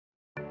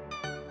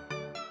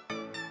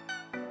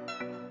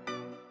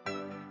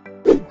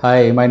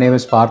Hi, my name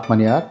is Parth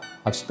Manyar.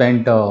 I've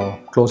spent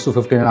close to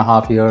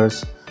 15.5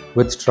 years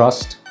with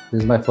Trust.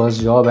 This is my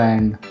first job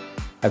and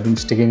I've been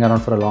sticking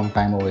around for a long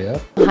time over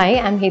here. Hi,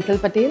 I'm Hetal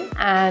Patel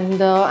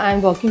and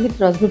I'm working with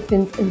Trust Group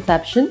since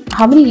inception.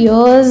 How many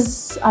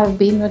years I've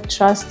been with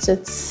Trust?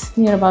 It's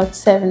near about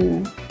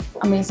 7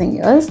 amazing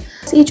years.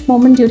 Each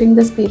moment during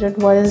this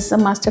period was a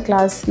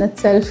masterclass in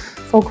itself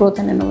for growth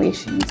and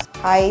innovations.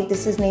 Hi,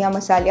 this is Neha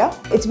Masalia.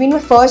 It's been my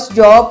first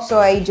job, so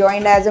I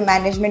joined as a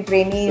management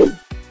trainee.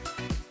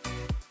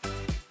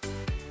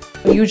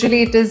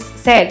 Usually it is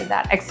said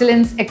that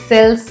excellence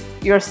excels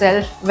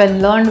yourself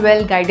when learned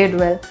well, guided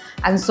well,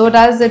 and so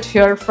does it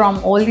here from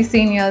all the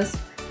seniors.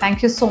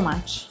 Thank you so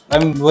much.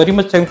 I'm very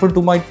much thankful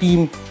to my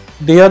team.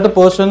 They are the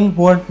person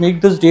who had made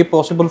this day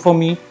possible for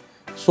me,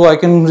 so I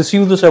can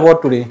receive this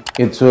award today.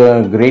 It's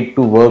great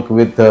to work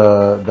with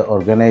the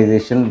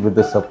organization with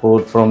the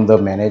support from the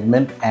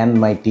management and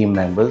my team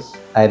members.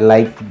 I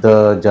like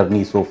the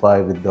journey so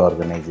far with the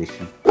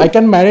organization. I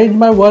can manage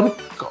my work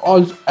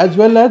as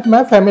well as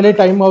my family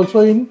time also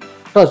in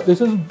Trust.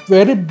 This is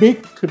very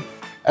big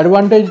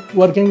advantage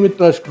working with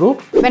Trust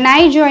Group. When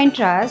I joined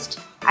Trust,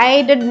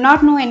 I did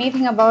not know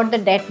anything about the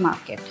debt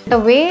market. The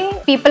way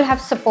people have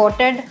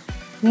supported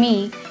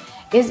me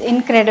is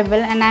incredible,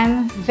 and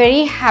I'm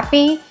very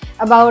happy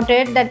about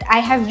it that I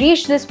have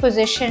reached this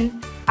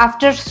position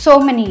after so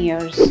many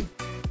years.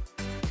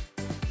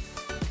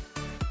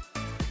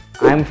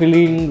 I'm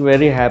feeling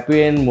very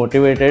happy and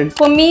motivated.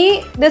 For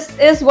me, this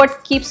is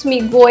what keeps me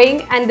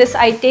going, and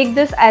I take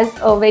this as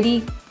a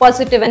very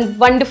positive and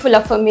wonderful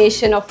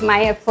affirmation of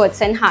my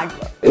efforts and hard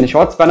work. In a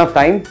short span of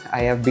time, I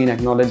have been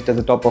acknowledged as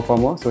a top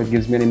performer, so it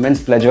gives me an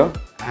immense pleasure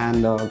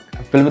and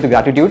filled with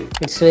gratitude.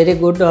 It's very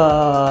good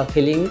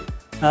feeling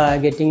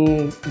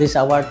getting this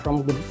award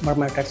from Good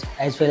Matters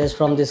as well as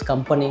from this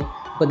company,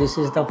 because this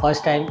is the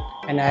first time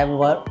and I have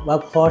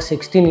worked for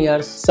 16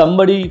 years.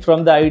 Somebody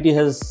from the IT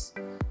has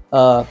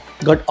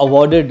got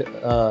awarded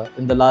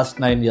in the last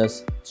 9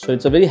 years. So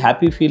it's a very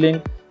happy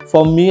feeling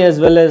for me as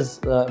well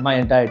as my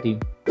entire team.